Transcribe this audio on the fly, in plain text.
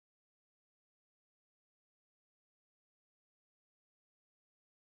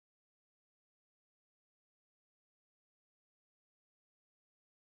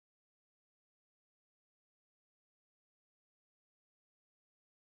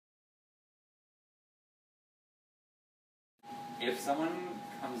if someone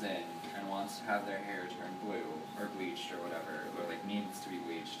comes in and wants to have their hair turn blue or bleached or whatever, or like needs to be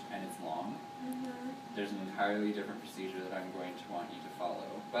bleached and it's long, there's an entirely different procedure that I'm going to want you to follow.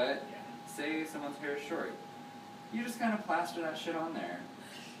 But say someone's hair is short, you just kind of plaster that shit on there.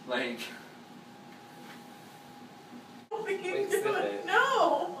 Like...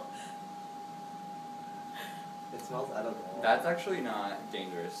 No! It smells edible. That's actually not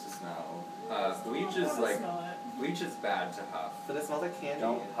dangerous to smell. Bleach is bleach is bad to huff. But it smells like candy.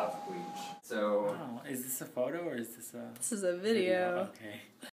 Don't huff bleach. So... Oh, is this a photo or is this a... This is a video. Okay.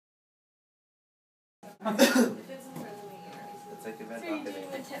 It's like event So you're doing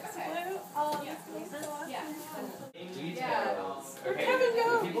the tips blue? Details. Okay, Kevin,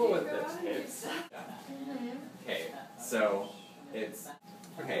 go! the people with the tips. Okay, so it's...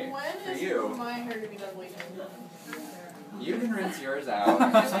 Okay, When for you, my hair gonna be done bleaching? you can rinse yours out.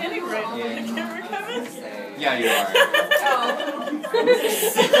 I'm standing right on the camera, Kevin. Yeah, you are.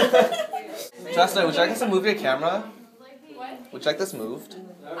 Dressler, would you like us to move your camera? What? Would you like this moved? You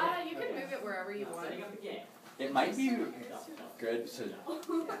can move it wherever you want. It might be good to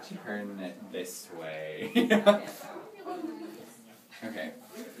turn it this way. Okay.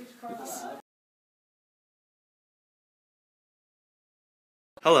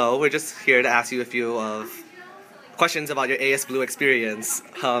 Hello, we're just here to ask you a few questions about your AS Blue experience.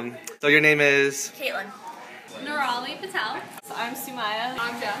 So your name is? Caitlin. Nurali Patel. I'm Sumaya.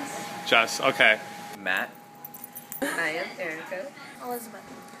 I'm Jess. Jess, okay. Matt. I am Erica. Elizabeth.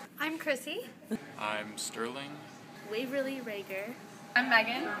 I'm Chrissy. I'm Sterling. Waverly Rager. I'm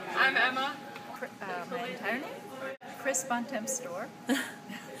Megan. I'm Emma. My entire name? Chris Bontemps Store.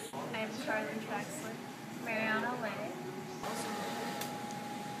 I'm Charlie Dressler. Mariana Lay.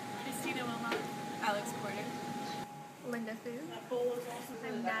 Christina Wilmot. Alex Porter. Linda Fu.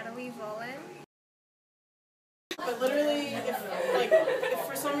 I'm Natalie Volin. But literally, if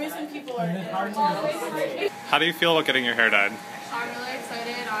for some reason people are hard to How do you feel about getting your hair dyed? I'm really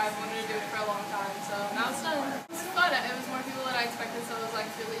excited. I've wanted to do it for a long time, so now it's done. It's fun. It was more people than I expected, so it was like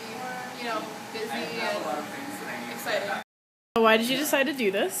really, busy and exciting. Why did you decide to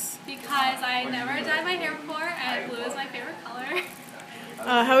do this? Because I never dyed my hair before, and blue is my favorite color.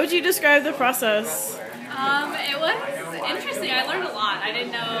 How would you describe the process? It was interesting. I learned a lot. I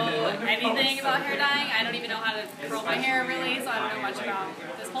didn't know anything about hair dyeing. I don't even know how to curl my hair really, so I don't know much about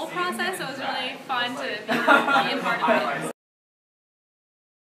this whole process. So it was really fun to be a part of it.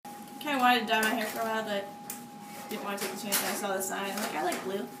 Kind of wanted to dye my hair for a while, but didn't want to take the chance. I saw the sign. I'm like, I like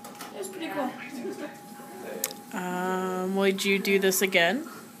blue. It was pretty cool. Would you do this again?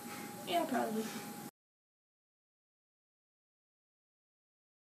 Yeah, probably.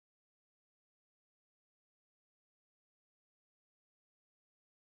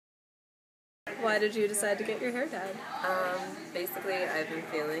 Why did you decide to get your hair dyed? Basically, I've been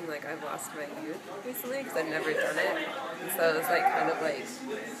feeling like I've lost my youth recently because I've never done it. And so it was like kind of like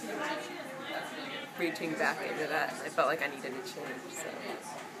reaching back into that. I felt like I needed a change, so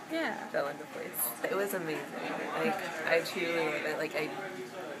Yeah. it fell into place. It was amazing. Like, I truly love it. Like, I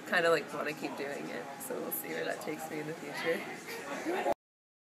kind of like want to keep doing it. So we'll see where that takes me in the future.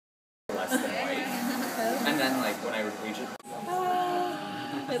 Less than white. And then like when I would bleach it.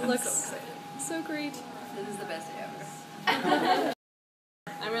 It looks so great. This is the best day ever.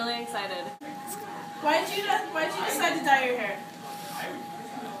 I'm really excited. Why did you decide to dye your hair?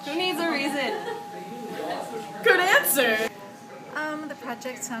 Who needs a reason? Good answer. The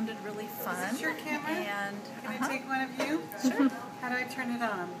project sounded really fun. Is this your camera? And Can I take one of you? Sure. How do I turn it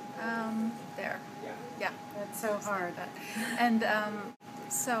on? There. Yeah. That's so hard. And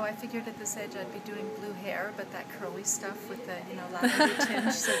so I figured at this age I'd be doing blue hair, but that curly stuff with the lavender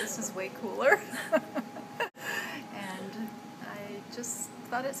tinge. So this is way cooler. And I just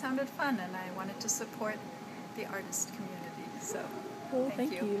thought it sounded fun, and I wanted to support the artist community. So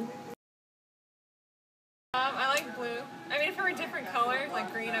thank you. I like blue. I mean, if it were a different color,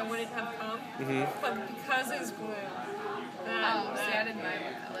 like green, I wouldn't have come. But because it's blue. See, I didn't know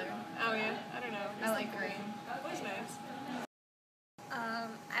what color. Oh yeah, I don't know. I like green. Blue's nice.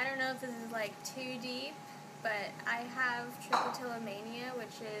 I don't know if this is like too deep, but I have trichotillomania,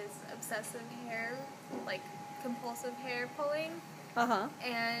 which is obsessive hair, like compulsive hair pulling.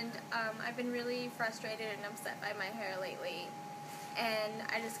 And I've been really frustrated and upset by my hair lately, and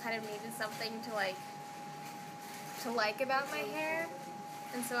I just kind of needed something to like about my hair,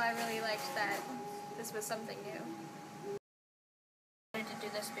 and so I really liked that this was something new. I wanted to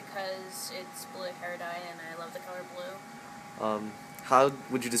do this because it's blue hair dye and I love the color blue. How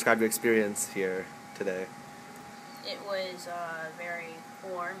would you describe your experience here today? It was very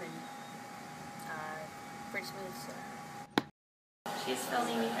warm and pretty smooth. So. She's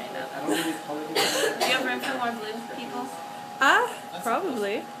filming me right now. Do you have room for more blue people?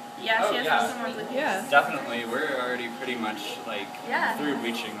 Probably. Yeah, she has room for more blue people. Yeah. Definitely. We're already pretty much like through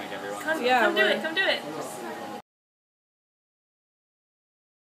bleaching like everyone. Come do it. Come do it.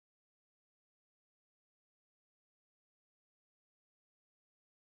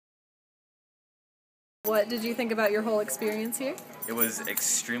 What did you think about your whole experience here? It was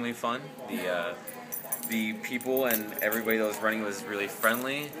extremely fun. The people and everybody that was running was really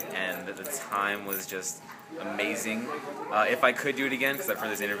friendly, and the time was just amazing. If I could do it again, because I've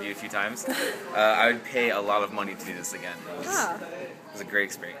heard this interview a few times, I would pay a lot of money to do this again. It was a great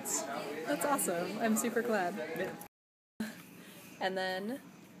experience. That's awesome. I'm super glad. Yeah. And then,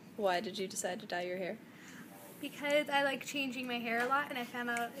 why did you decide to dye your hair? Because I like changing my hair a lot, and I found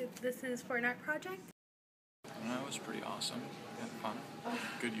out this is for an art project. That was pretty awesome. Had fun.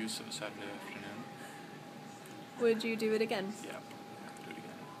 Good use of a Saturday afternoon. Would you do it again? Yeah, I'd do it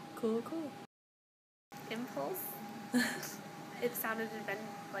again. Cool, cool. Impulse. It sounded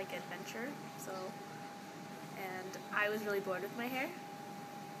like adventure, so, and I was really bored with my hair.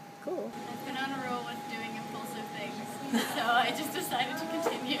 Cool. I've been on a roll with doing impulsive things, so I just decided to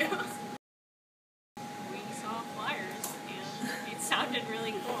continue. We saw flyers, and it sounded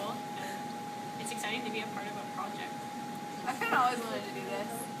really cool. And it's exciting to be a part of a project. I've kind of always wanted to do this.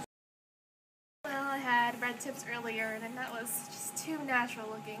 Well, I had red tips earlier, and that was just too natural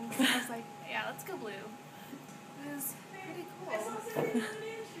looking, so I was like, yeah, let's go blue. It was pretty cool.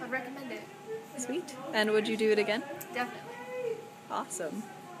 I'd recommend it. Sweet. And would you do it again? Definitely. Awesome.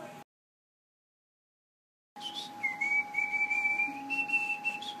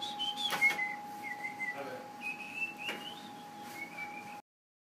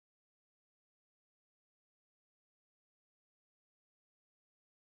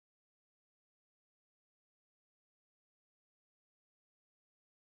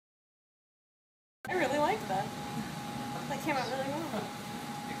 I really like that. That came out really well.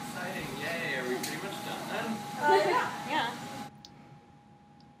 Exciting! Yay! Are we pretty much done then? Yeah.